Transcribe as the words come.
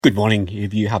Good morning.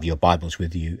 If you have your Bibles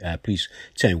with you, please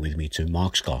turn with me to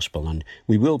Mark's Gospel, and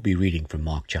we will be reading from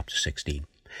Mark chapter 16.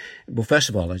 But first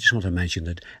of all, I just want to mention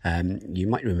that you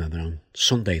might remember on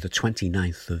Sunday, the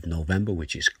 29th of November,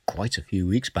 which is quite a few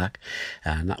weeks back,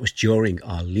 and that was during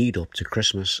our lead up to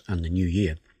Christmas and the New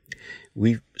Year.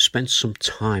 We've spent some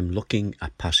time looking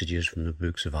at passages from the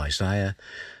books of Isaiah,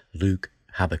 Luke,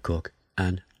 Habakkuk,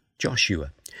 and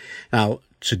Joshua. Now,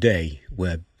 today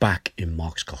we're back in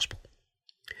Mark's Gospel.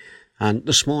 And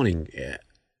this morning,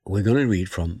 we're going to read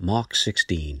from Mark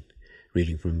 16,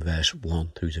 reading from verse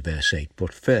 1 through to verse 8.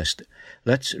 But first,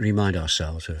 let's remind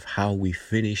ourselves of how we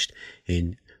finished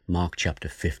in Mark chapter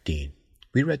 15.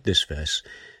 We read this verse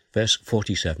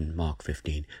 47, Mark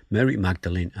 15. Mary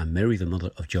Magdalene and Mary, the mother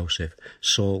of Joseph,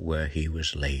 saw where he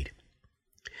was laid.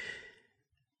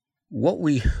 What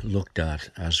we looked at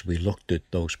as we looked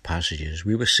at those passages,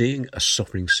 we were seeing a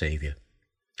suffering Saviour.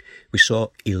 We saw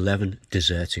 11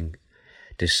 deserting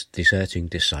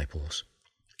disciples,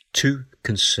 2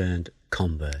 concerned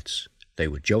converts. They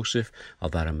were Joseph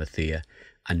of Arimathea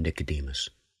and Nicodemus.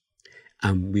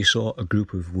 And we saw a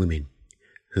group of women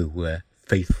who were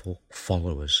faithful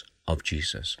followers of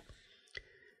Jesus.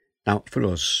 Now, for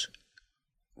us,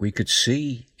 we could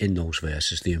see in those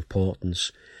verses the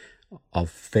importance of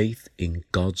faith in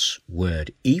God's word,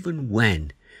 even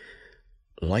when,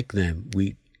 like them,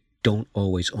 we don't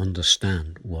always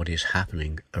understand what is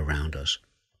happening around us.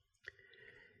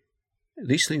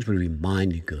 These things were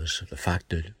reminding us of the fact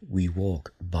that we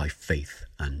walk by faith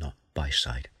and not by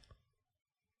sight.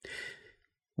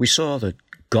 We saw that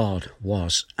God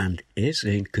was and is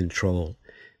in control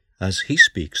as he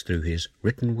speaks through his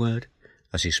written word,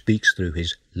 as he speaks through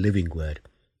his living word,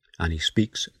 and he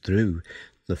speaks through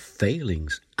the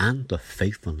failings and the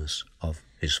faithfulness of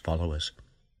his followers.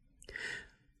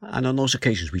 And on those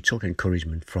occasions we took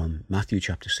encouragement from Matthew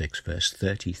chapter 6, verse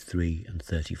 33 and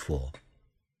 34.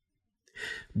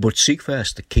 But seek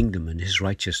first the kingdom and his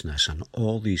righteousness, and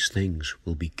all these things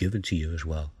will be given to you as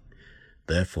well.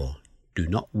 Therefore, do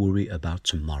not worry about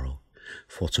tomorrow,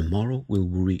 for tomorrow will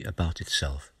worry about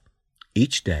itself.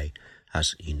 Each day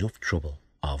has enough trouble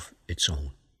of its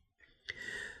own.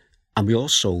 And we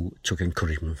also took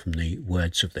encouragement from the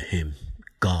words of the hymn,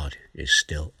 God is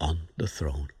still on the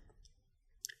throne.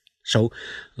 So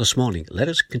this morning, let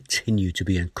us continue to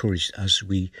be encouraged as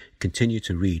we continue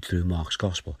to read through Mark's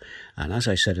Gospel. And as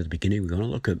I said at the beginning, we're going to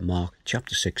look at Mark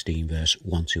chapter 16, verse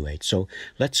 1 to 8. So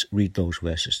let's read those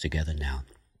verses together now.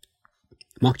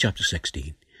 Mark chapter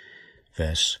 16,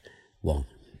 verse 1.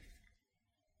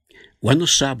 When the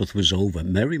Sabbath was over,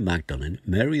 Mary Magdalene,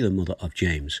 Mary the mother of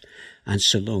James, and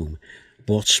Salome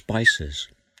bought spices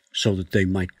so that they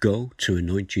might go to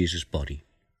anoint Jesus' body.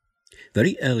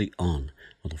 Very early on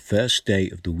the first day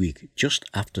of the week, just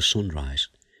after sunrise,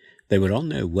 they were on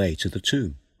their way to the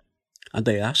tomb, and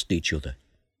they asked each other,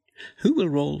 who will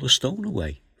roll the stone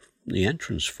away from the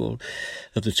entrance of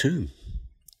the tomb?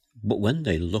 But when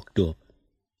they looked up,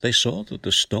 they saw that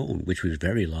the stone, which was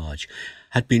very large,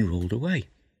 had been rolled away.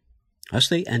 As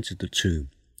they entered the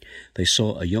tomb, they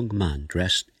saw a young man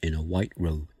dressed in a white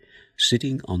robe,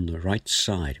 sitting on the right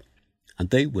side,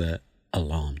 and they were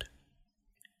alarmed.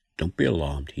 Don't be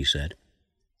alarmed, he said.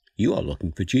 You are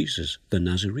looking for Jesus, the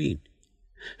Nazarene,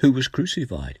 who was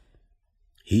crucified.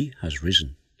 He has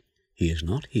risen. He is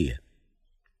not here.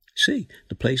 See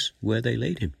the place where they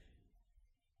laid him.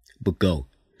 But go,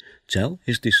 tell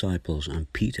his disciples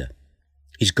and Peter,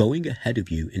 he's going ahead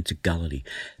of you into Galilee.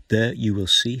 There you will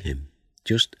see him,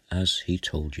 just as he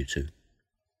told you to.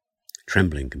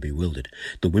 Trembling and bewildered,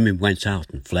 the women went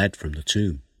out and fled from the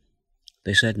tomb.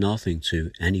 They said nothing to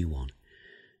anyone,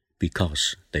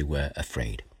 because they were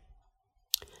afraid.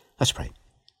 Let's pray.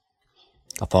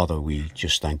 Our Father, we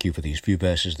just thank you for these few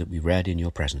verses that we read in your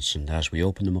presence, and as we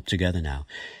open them up together now,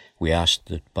 we ask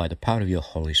that by the power of your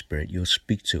Holy Spirit, you'll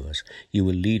speak to us, you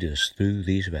will lead us through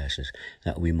these verses,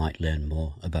 that we might learn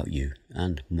more about you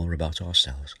and more about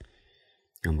ourselves.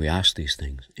 And we ask these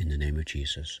things in the name of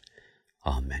Jesus.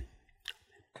 Amen.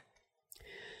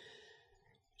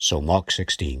 So Mark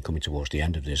 16, coming towards the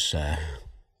end of this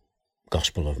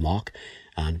Gospel of Mark,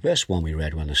 and verse 1 we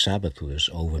read, when the Sabbath was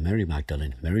over, Mary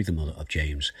Magdalene, Mary the mother of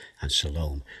James, and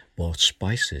Salome bought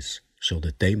spices so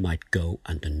that they might go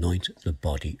and anoint the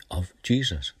body of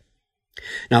Jesus.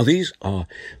 Now these are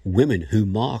women who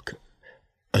Mark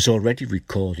has already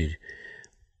recorded,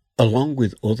 along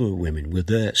with other women, were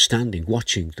there standing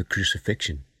watching the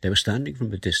crucifixion. They were standing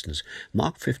from a distance.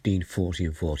 Mark 15, 40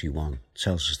 and 41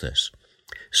 tells us this.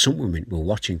 Some women were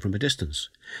watching from a distance.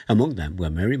 Among them were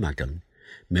Mary Magdalene,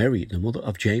 Mary, the mother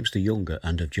of James the younger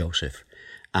and of Joseph,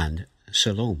 and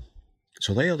Salome.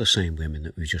 So they are the same women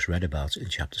that we just read about in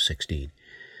chapter 16.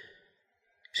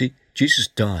 See, Jesus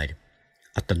died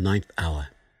at the 9th hour.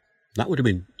 That would have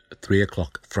been 3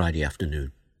 o'clock Friday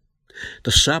afternoon.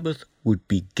 The Sabbath would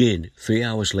begin 3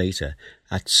 hours later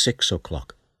at 6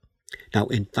 o'clock. Now,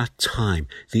 in that time,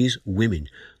 these women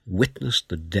witnessed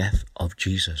the death of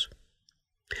Jesus.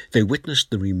 They witnessed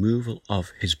the removal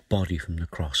of his body from the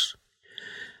cross.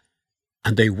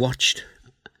 And they watched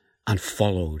and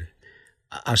followed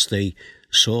as they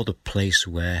saw the place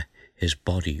where his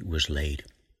body was laid.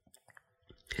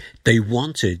 They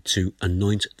wanted to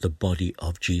anoint the body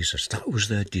of Jesus. That was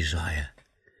their desire.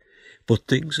 But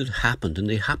things had happened, and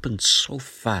they happened so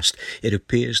fast, it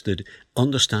appears that,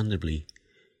 understandably,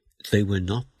 they were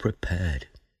not prepared.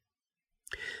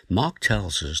 Mark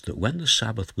tells us that when the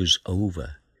Sabbath was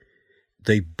over,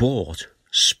 they bought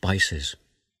spices.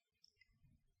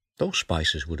 Those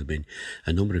spices would have been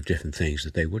a number of different things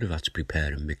that they would have had to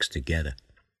prepare and mix together.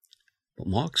 But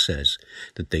Mark says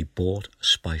that they bought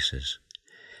spices.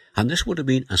 And this would have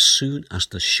been as soon as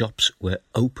the shops were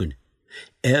open,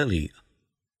 early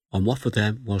on what for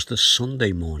them was the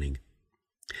Sunday morning.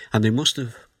 And they must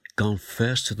have gone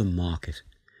first to the market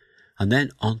and then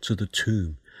onto the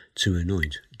tomb to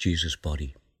anoint Jesus'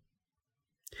 body.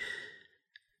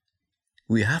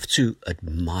 We have to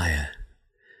admire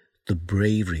the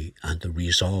bravery and the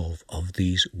resolve of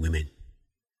these women.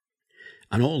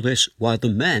 And all this while the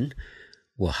men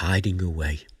were hiding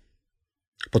away.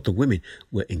 But the women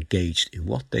were engaged in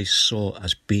what they saw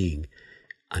as being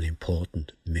an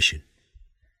important mission.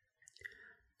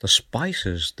 The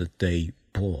spices that they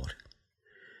bought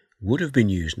would have been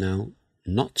used now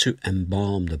not to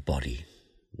embalm the body,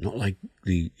 not like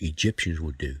the Egyptians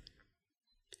would do.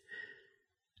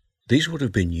 These would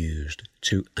have been used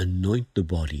to anoint the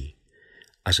body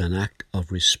as an act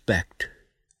of respect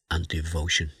and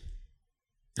devotion.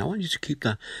 Now, I want you to keep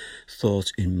that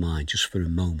thought in mind just for a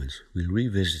moment. We'll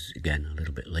revisit it again a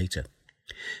little bit later.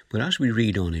 But as we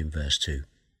read on in verse 2,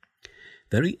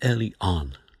 very early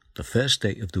on, the first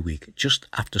day of the week, just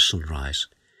after sunrise,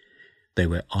 they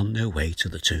were on their way to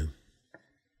the tomb.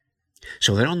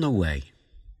 So they're on their way.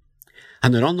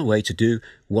 And they're on the way to do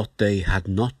what they had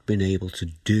not been able to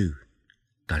do,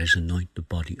 that is, anoint the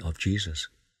body of Jesus.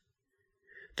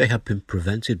 They had been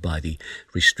prevented by the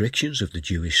restrictions of the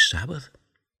Jewish Sabbath.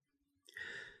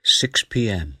 6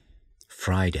 p.m.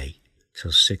 Friday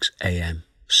till 6 a.m.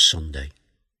 Sunday.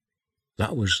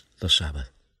 That was the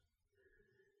Sabbath.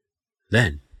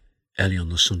 Then, early on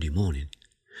the Sunday morning,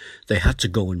 they had to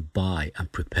go and buy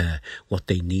and prepare what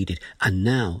they needed. And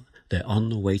now they're on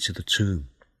the way to the tomb.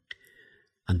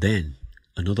 And then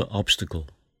another obstacle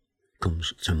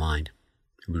comes to mind.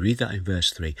 We read that in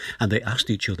verse 3. And they asked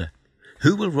each other,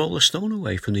 "Who will roll a stone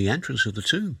away from the entrance of the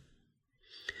tomb?"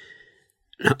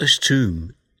 Now, this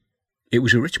tomb, it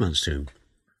was a rich man's tomb.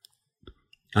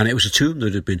 And it was a tomb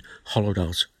that had been hollowed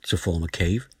out to form a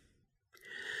cave.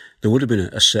 There would have been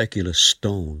a circular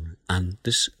stone, and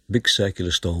this big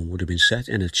circular stone would have been set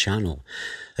in a channel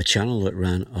that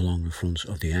ran along the front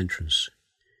of the entrance.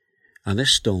 And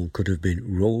this stone could have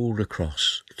been rolled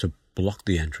across to block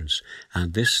the entrance.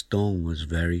 And this stone was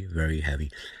very, very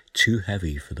heavy, too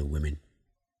heavy for the women.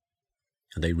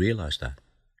 And they realized that.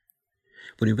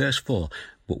 But in verse 4,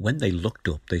 but when they looked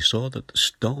up, they saw that the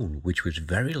stone, which was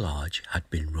very large, had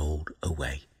been rolled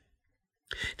away.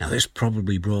 Now this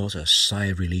probably brought a sigh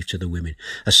of relief to the women,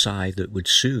 a sigh that would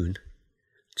soon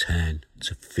turn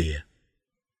to fear.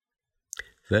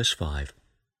 Verse 5.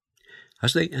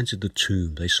 As they entered the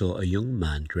tomb, they saw a young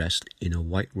man dressed in a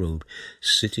white robe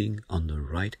sitting on the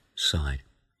right side,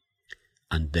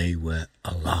 and they were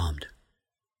alarmed.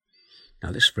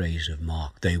 Now this phrase of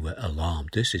Mark, they were alarmed,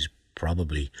 this is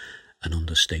probably an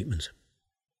understatement.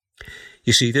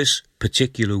 You see, this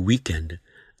particular weekend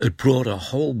had brought a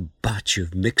whole batch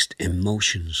of mixed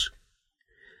emotions.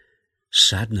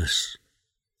 Sadness,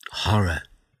 horror,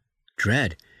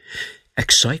 dread,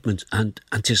 excitement and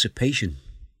anticipation,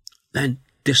 then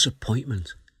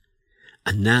disappointment,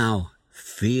 and now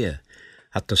fear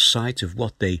at the sight of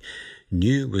what they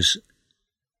knew was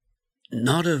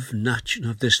not of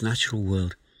this natural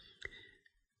world,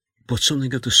 but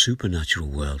something of the supernatural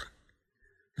world.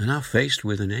 They're now faced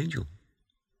with an angel.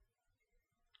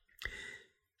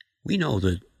 We know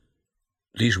that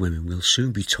these women will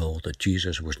soon be told that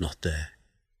Jesus was not there.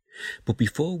 But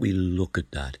before we look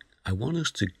at that, I want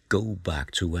us to go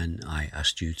back to when I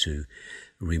asked you to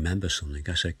remember something.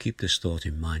 I said, keep this thought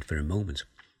in mind for a moment.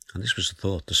 And this was the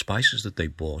thought. The spices that they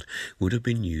bought would have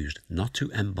been used not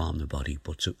to embalm the body,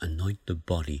 but to anoint the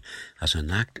body as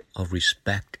an act of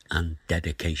respect and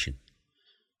dedication.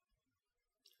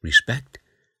 Respect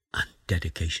and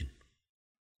dedication.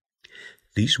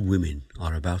 These women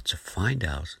are about to find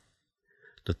out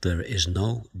that there is no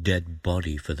dead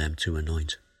body for them to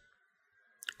anoint.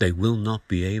 They will not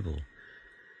be able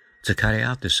to carry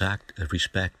out this act of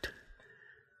respect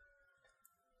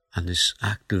and this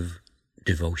act of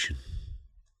devotion.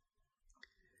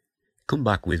 Come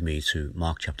back with me to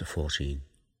Mark chapter 14.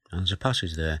 And there's a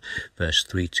passage there, verse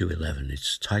 3 to 11.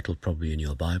 It's titled probably in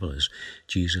your Bible as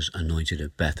Jesus Anointed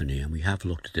at Bethany, and we have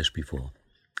looked at this before.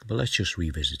 But let's just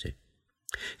revisit it.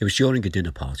 It was during a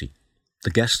dinner party. The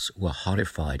guests were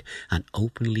horrified and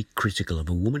openly critical of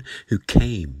a woman who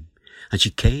came, and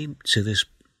she came to this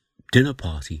dinner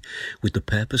party with the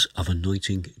purpose of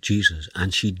anointing Jesus,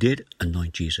 and she did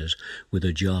anoint Jesus with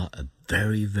a jar of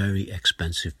very, very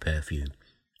expensive perfume.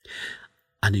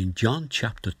 And in John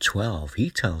chapter 12,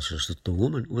 he tells us that the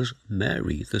woman was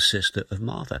Mary, the sister of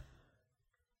Martha.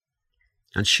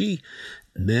 And she,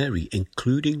 Mary,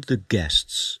 including the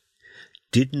guests,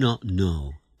 did not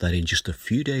know that in just a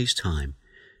few days' time,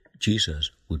 Jesus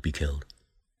would be killed.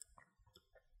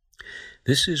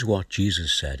 This is what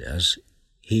Jesus said as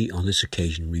he, on this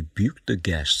occasion, rebuked the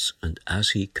guests and as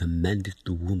he commended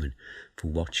the woman for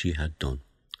what she had done.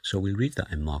 So we read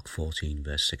that in Mark 14,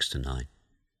 verse 6 to 9.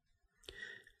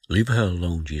 "Leave her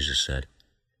alone," Jesus said.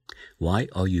 "Why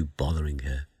are you bothering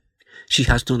her? She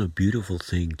has done a beautiful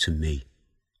thing to me.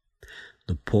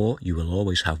 The poor you will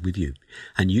always have with you,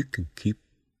 and you can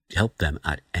help them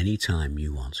at any time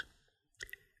you want.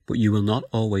 But you will not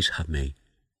always have me.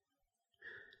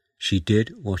 She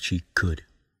did what she could.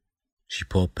 She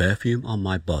poured perfume on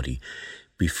my body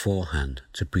beforehand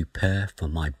to prepare for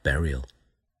my burial.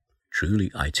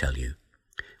 Truly, I tell you,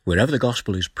 wherever the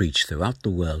gospel is preached throughout the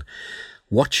world,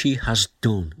 what she has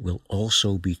done will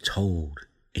also be told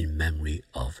in memory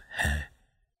of her."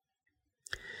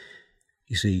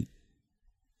 You see,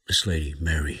 this lady,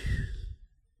 Mary,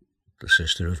 the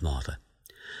sister of Martha,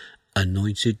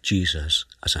 anointed Jesus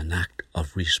as an act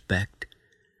of respect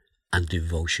and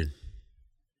devotion.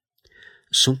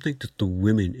 Something that the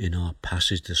women in our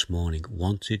passage this morning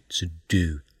wanted to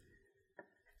do,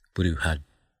 but who had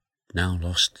now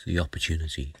lost the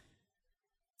opportunity.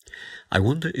 I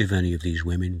wonder if any of these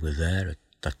women were there at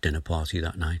that dinner party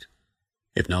that night.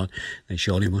 If not, they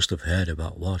surely must have heard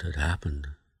about what had happened.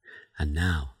 And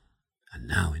now,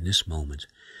 in this moment,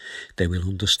 they will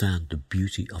understand the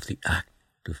beauty of the act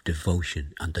of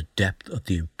devotion and the depth of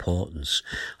the importance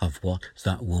of what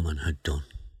that woman had done.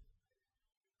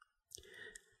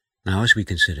 Now, as we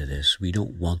consider this, we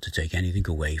don't want to take anything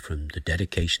away from the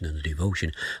dedication and the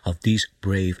devotion of these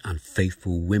brave and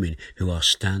faithful women who are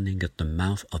standing at the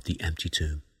mouth of the empty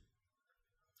tomb.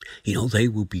 You know, they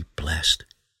will be blessed.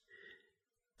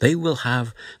 They will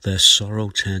have their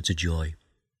sorrow turned to joy,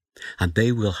 and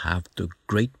they will have the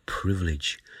great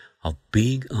privilege of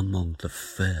being among the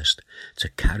first to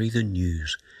carry the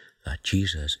news that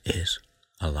Jesus is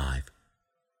alive.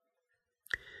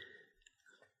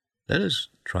 Let us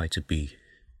try to be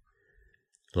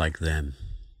like them.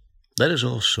 Let us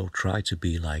also try to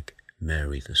be like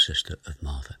Mary, the sister of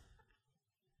Martha.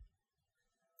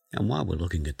 And while we're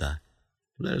looking at that,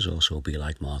 let us also be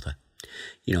like Martha.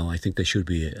 You know, I think there should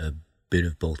be a bit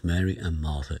of both Mary and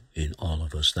Martha in all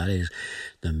of us. That is,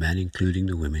 the men including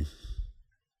the women.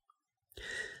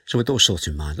 So with those thoughts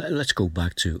in mind, let's go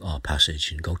back to our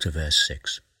passage and go to verse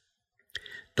 6.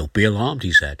 "Don't be alarmed,"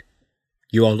 he said.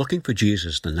 "You are looking for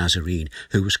Jesus the Nazarene,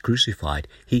 who was crucified.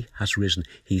 He has risen.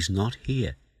 He's not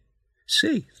here.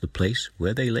 See the place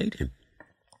where they laid him."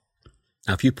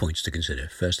 Now, a few points to consider.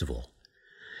 First of all,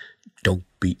 don't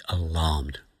be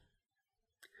alarmed.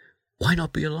 Why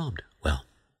not be alarmed? Well,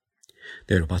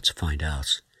 they're about to find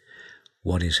out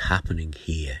what is happening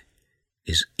here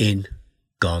is in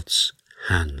God's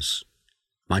hands.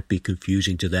 Might be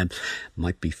confusing to them,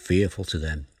 might be fearful to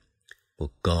them,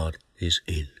 but God is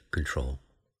in control.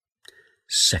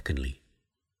 Secondly,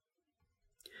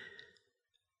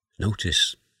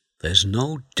 notice there's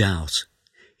no doubt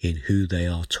in who they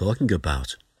are talking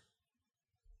about.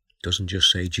 It doesn't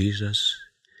just say Jesus.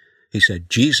 He said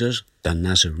Jesus the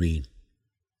Nazarene.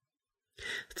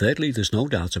 Thirdly, there's no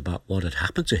doubt about what had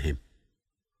happened to him.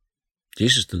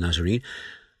 Jesus the Nazarene,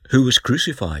 who was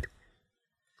crucified.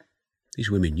 These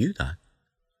women knew that.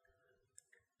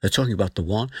 They're talking about the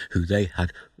one who they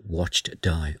had watched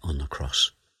die on the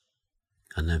cross.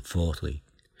 And then fourthly,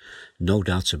 no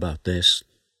doubts about this,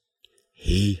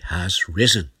 he has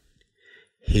risen.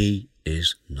 He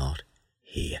is not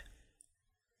here.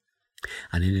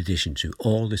 And in addition to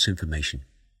all this information,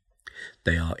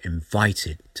 they are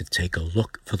invited to take a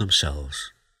look for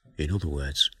themselves. In other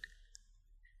words,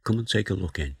 come and take a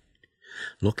look in.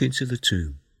 Look into the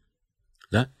tomb.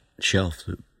 That shelf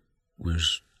that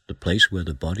was the place where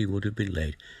the body would have been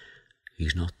laid,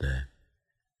 he's not there.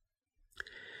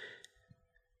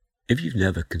 If you've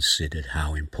never considered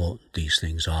how important these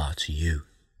things are to you,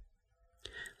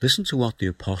 listen to what the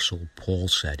Apostle Paul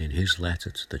said in his letter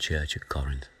to the church at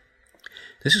Corinth.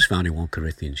 This is found in 1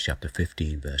 Corinthians chapter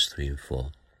 15, verse 3 and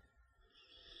 4.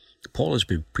 Paul has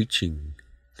been preaching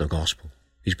the gospel.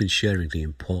 He's been sharing the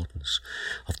importance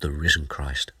of the risen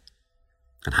Christ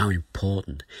and how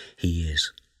important he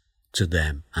is to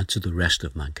them and to the rest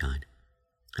of mankind.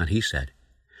 And he said,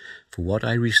 "For what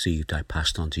I received I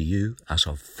passed on to you as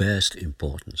of first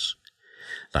importance,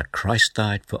 that Christ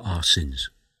died for our sins,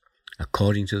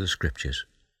 according to the Scriptures,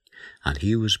 and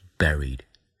he was buried,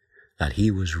 that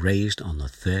he was raised on the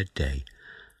third day,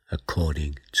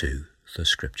 according to the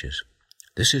Scriptures."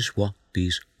 This is what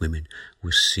these women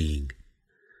were seeing.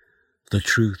 The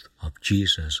truth of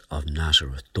Jesus of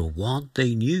Nazareth, the one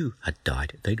they knew had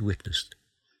died, they'd witnessed.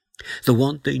 The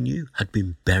one they knew had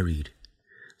been buried.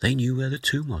 They knew where the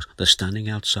tomb was. They're standing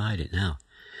outside it now.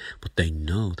 But they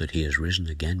know that he has risen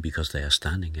again because they are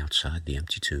standing outside the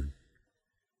empty tomb.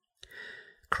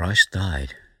 Christ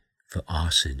died for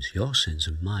our sins, your sins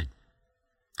and mine.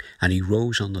 And he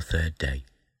rose on the third day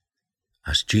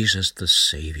as Jesus the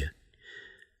Saviour.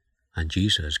 And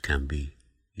Jesus can be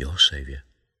your Saviour.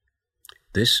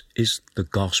 This is the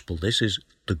gospel. This is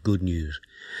the good news.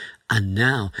 And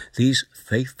now these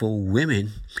faithful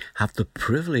women have the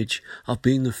privilege of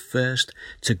being the first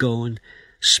to go and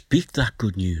speak that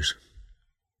good news.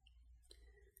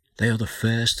 They are the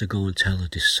first to go and tell the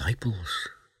disciples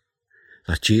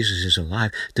that Jesus is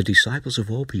alive. The disciples of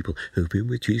all people who've been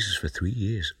with Jesus for 3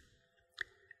 years,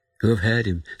 who have heard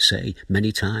him say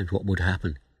many times what would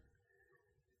happen.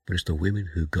 But it's the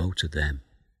women who go to them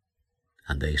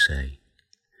and they say,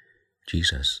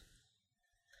 Jesus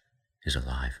is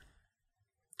alive.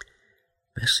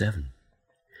 Verse 7.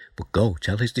 But go,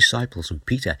 tell his disciples and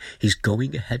Peter, he's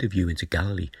going ahead of you into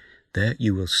Galilee. There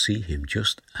you will see him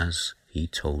just as he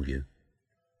told you.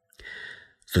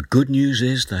 The good news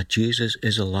is that Jesus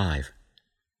is alive.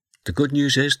 The good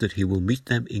news is that he will meet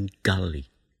them in Galilee.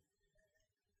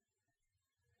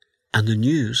 And the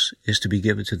news is to be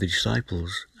given to the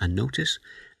disciples, and notice,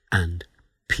 and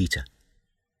Peter.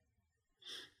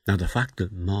 Now the fact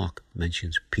that Mark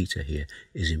mentions Peter here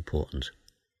is important.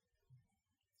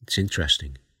 It's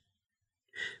interesting.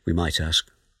 We might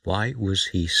ask, why was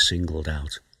he singled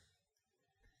out?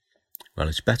 Well,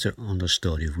 it's better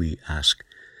understood if we ask,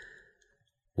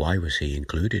 why was he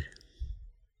included?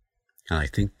 And I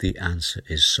think the answer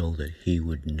is so that he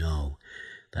would know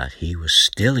that he was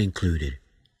still included.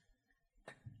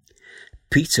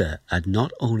 Peter had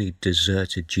not only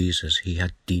deserted Jesus, he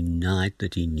had denied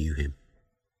that he knew him.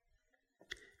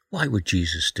 Why would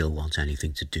Jesus still want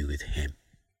anything to do with him?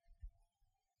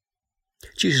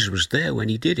 Jesus was there when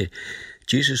he did it.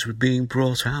 Jesus was being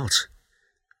brought out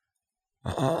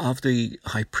of the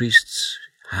high priest's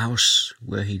house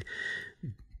where he'd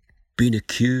been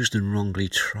accused and wrongly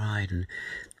tried.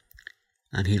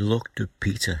 And he looked at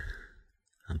Peter,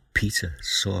 and Peter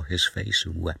saw his face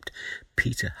and wept.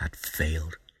 Peter had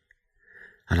failed.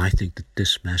 And I think that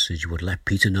this message would let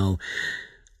Peter know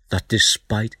that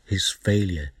despite his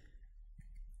failure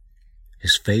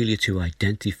to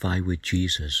identify with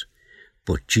Jesus,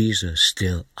 but Jesus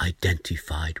still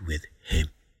identified with him.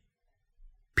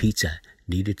 Peter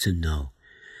needed to know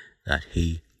that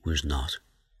he was not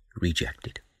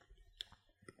rejected.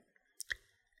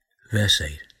 Verse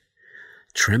 8.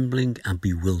 Trembling and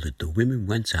bewildered, the women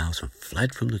went out and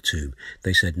fled from the tomb.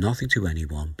 They said nothing to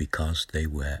anyone because they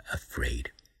were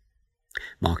afraid.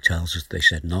 Mark tells us they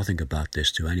said nothing about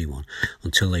this to anyone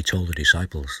until they told the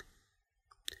disciples.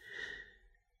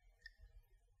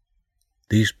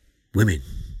 These women,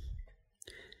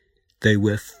 they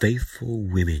were faithful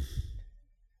women,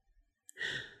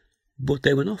 but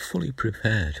they were not fully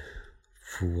prepared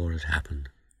for what had happened.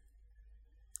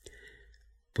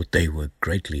 But they were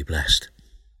greatly blessed.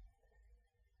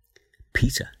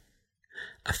 Peter,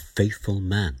 a faithful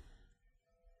man,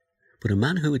 but a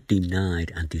man who had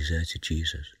denied and deserted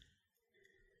Jesus.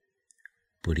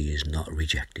 But he is not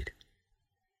rejected.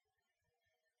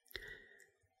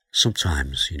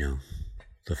 Sometimes,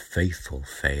 the faithful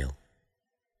fail.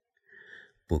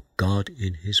 But God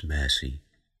in his mercy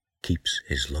keeps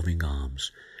his loving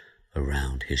arms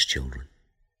around his children.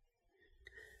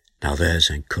 Now there's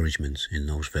encouragement in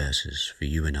those verses for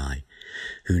you and I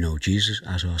who know Jesus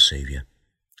as our Saviour.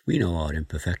 We know our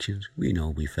imperfections. We know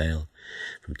we fail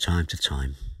from time to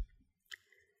time.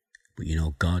 But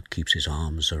God keeps his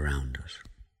arms around us.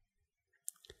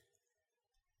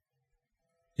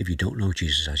 If you don't know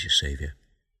Jesus as your Saviour,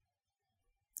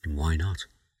 And why not?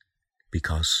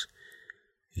 Because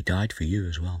he died for you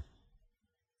as well.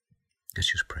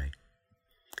 Let's just pray.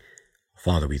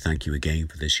 Father, we thank you again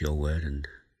for this, your word, and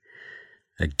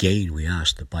again we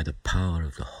ask that by the power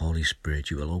of the Holy Spirit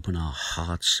you will open our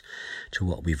hearts to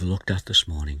what we've looked at this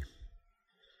morning.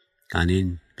 And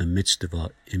in the midst of our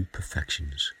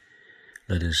imperfections,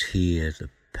 let us hear the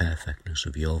perfectness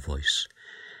of your voice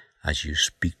as you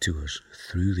speak to us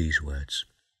through these words.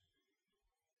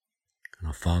 And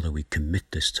our Father, we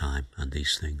commit this time and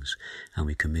these things, and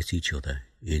we commit each other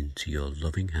into your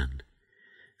loving hand,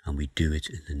 and we do it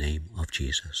in the name of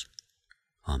Jesus.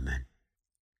 Amen.